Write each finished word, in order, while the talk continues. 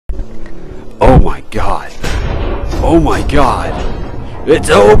Oh my god. Oh my god. It's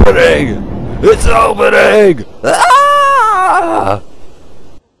opening! It's opening! Ah!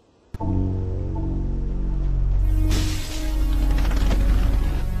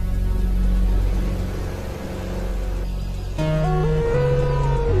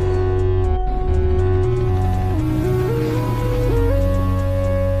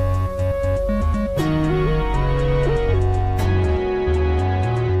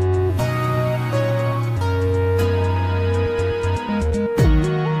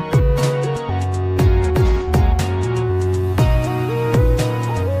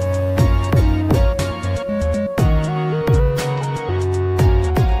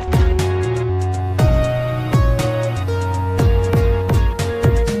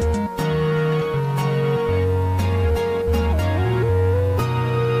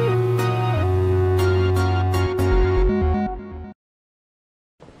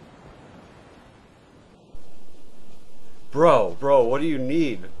 Bro, what do you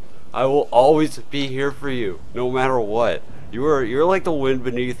need? I will always be here for you, no matter what. You're like the wind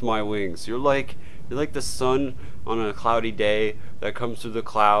beneath my wings. You're like the sun on a cloudy day that comes through the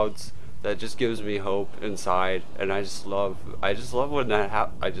clouds that just gives me hope inside. And I just love when that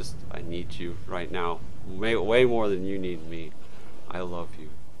happens. I need you right now, way more than you need me. I love you.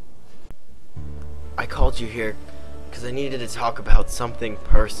 I called you here because I needed to talk about something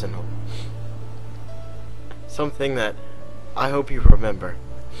personal. Something that I hope you remember.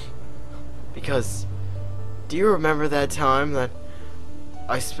 Because, do you remember that time that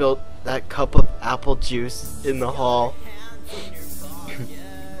I spilled that cup of apple juice in the hall?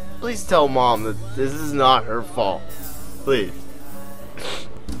 Please tell Mom that this is not her fault. Please.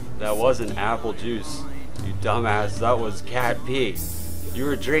 That wasn't apple juice, you dumbass. That was cat pee. You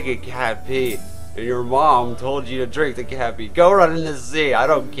were drinking cat pee, and your mom told you to drink the cat pee. Go run in the sea. I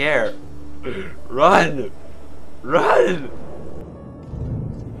don't care. Run! Run!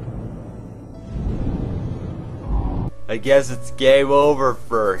 I guess it's game over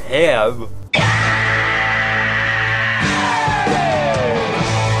for him.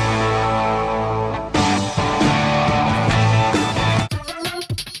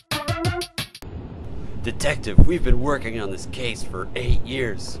 Detective, we've been working on this case for 8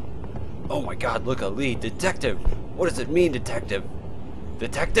 years. Oh my god, look, a lead. Detective! What does it mean, detective?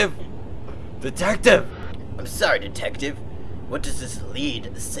 Detective? Detective! I'm sorry, Detective. What does this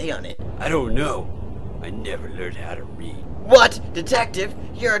lead say on it? I don't know. I never learned how to read. What? Detective?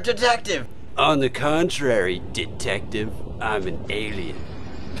 You're a detective! On the contrary, detective, I'm an alien.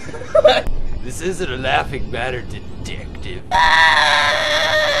 This isn't a laughing matter, detective.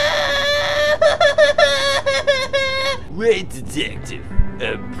 Wait, detective,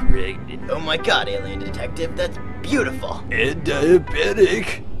 I'm pregnant. Oh my god, alien detective, that's beautiful. And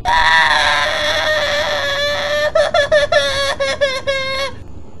diabetic.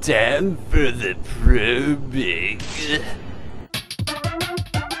 Time for the probing.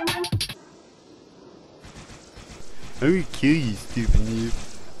 I'm gonna kill you, stupid noob.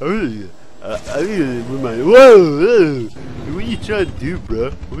 I'm gonna remind. Whoa! What are you trying to do,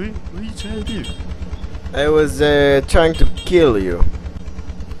 bro? What are you trying to do? I was trying to kill you.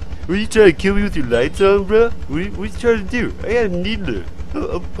 What are you trying to kill me with your lights on, bro? What are you trying to do? I got a needler.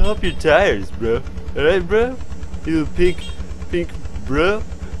 I'll pop your tires, bro. Alright, bro? You little pink, bro?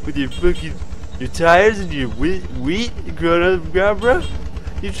 With your tires and your wheat growing out of the ground, bro?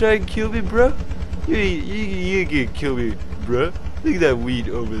 You trying to kill me, bro? You ain't gonna kill me, bro. Look at that weed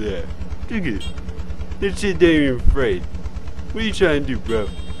over there. Look at it. That shit ain't even afraid. What are you trying to do, bro?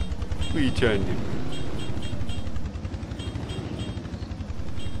 What are you trying to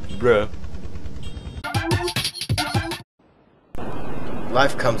do? Bro.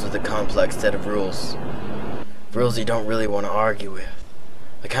 Life comes with a complex set of rules. Rules you don't really want to argue with.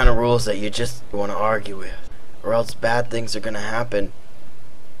 The kind of rules that you just want to argue with. Or else bad things are gonna happen.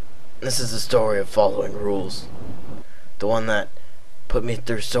 This is the story of following rules. The one that put me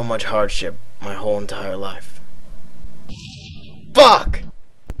through so much hardship my whole entire life. Fuck!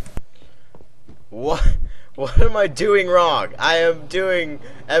 What am I doing wrong? I am doing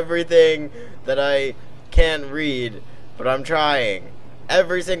everything that I can read, but I'm trying.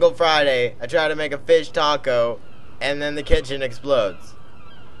 Every single Friday, I try to make a fish taco, and then the kitchen explodes.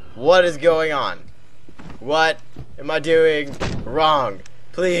 What is going on? What am I doing wrong?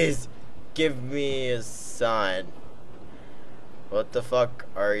 Please, give me a sign. What the fuck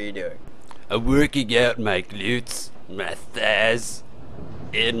are you doing? I'm working out my glutes, my thighs,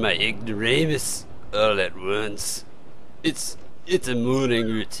 and my ignoramus all at once. It's a morning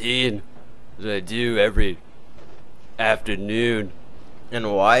routine that I do every afternoon.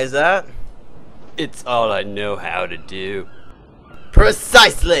 And why is that? It's all I know how to do.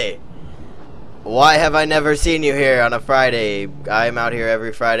 Precisely! Why have I never seen you here on a Friday? I'm out here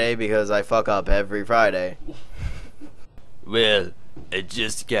every Friday because I fuck up every Friday. Well, I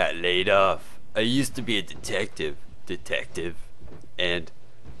just got laid off. I used to be a detective, and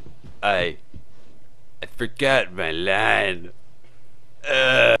I forgot my line.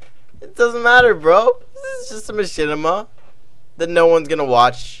 It doesn't matter, bro. This is just a machinima that no one's gonna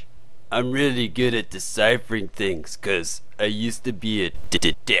watch. I'm really good at deciphering things, 'cause I used to be a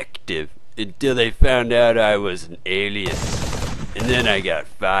detective until they found out I was an alien. And then I got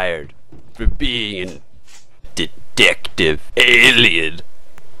fired for being a detective alien.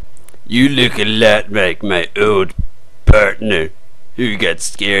 You look a lot like my old partner who got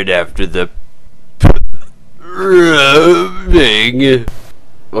scared after the rubbing.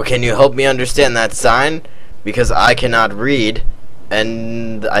 Well, can you help me understand that sign? Because I cannot read,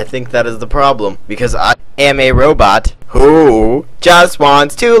 and I think that is the problem. Because I am a robot who just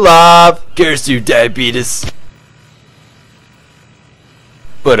wants to love. Curse you, diabetes.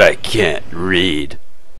 But I can't read.